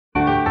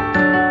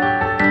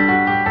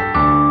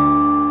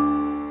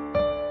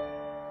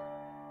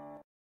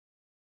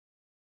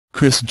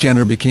Kris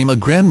Jenner became a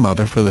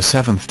grandmother for the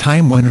seventh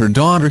time when her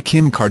daughter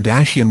Kim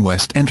Kardashian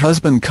West and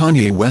husband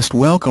Kanye West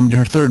welcomed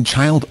her third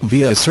child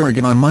via a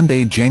surrogate on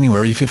Monday,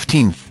 January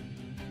 15.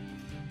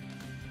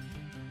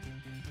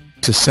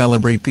 To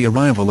celebrate the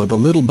arrival of the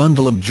little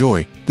bundle of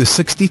joy, the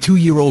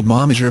 62-year-old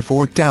momager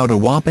forked out a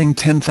whopping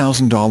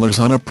 $10,000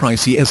 on a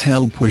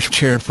pricey-as-hell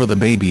pushchair for the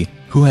baby,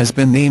 who has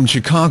been named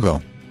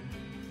Chicago.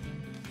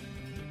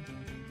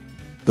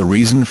 The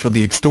reason for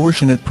the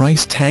extortionate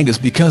price tag is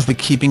because the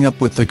Keeping Up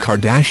with the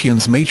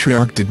Kardashians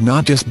matriarch did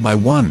not just buy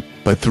one,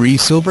 but three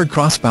silver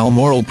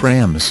cross-Balmoral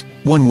prams,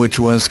 one which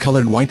was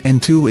colored white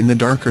and two in the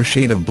darker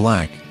shade of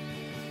black.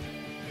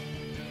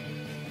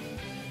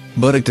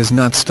 But it does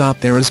not stop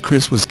there, as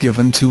Kris was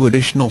given two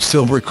additional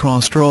silver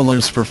cross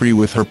strollers for free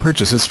with her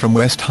purchases from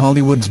West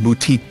Hollywood's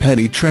boutique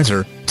Petty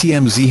Treasure,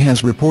 TMZ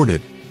has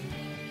reported.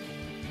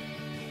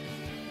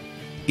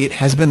 It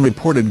has been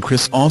reported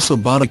Kris also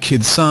bought a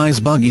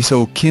kid-size buggy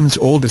so Kim's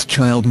oldest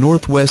child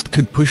Northwest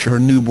could push her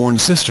newborn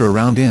sister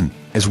around in,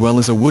 as well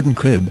as a wooden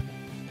crib.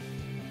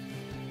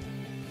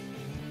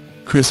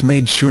 Kris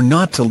made sure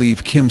not to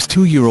leave Kim's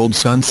 2-year-old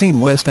son St.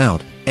 West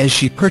out, as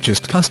she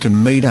purchased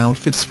custom-made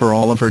outfits for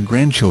all of her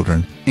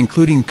grandchildren,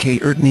 including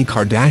Kourtney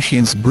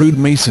Kardashian's brood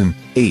Mason,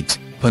 8,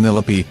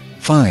 Penelope,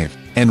 5,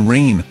 and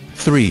Reign,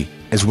 3,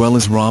 as well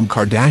as Rob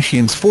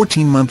Kardashian's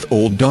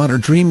 14-month-old daughter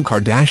Dream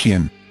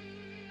Kardashian.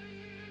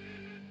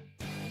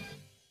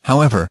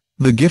 However,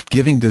 the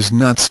gift-giving does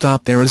not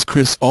stop there, as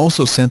Kris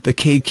also sent the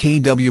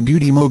KKW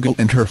beauty mogul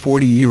and her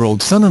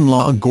 40-year-old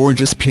son-in-law a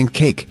gorgeous pink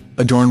cake,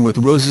 adorned with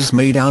roses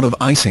made out of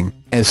icing,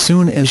 as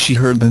soon as she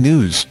heard the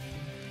news.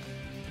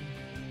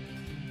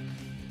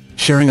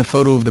 Sharing a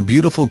photo of the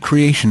beautiful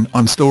creation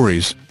on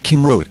stories,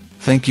 Kim wrote,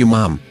 "Thank you,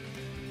 Mom."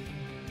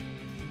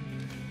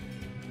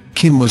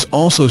 Kim was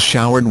also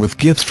showered with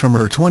gifts from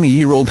her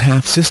 20-year-old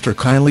half-sister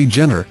Kylie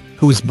Jenner,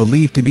 who is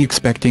believed to be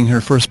expecting her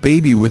first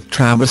baby with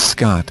Travis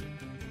Scott.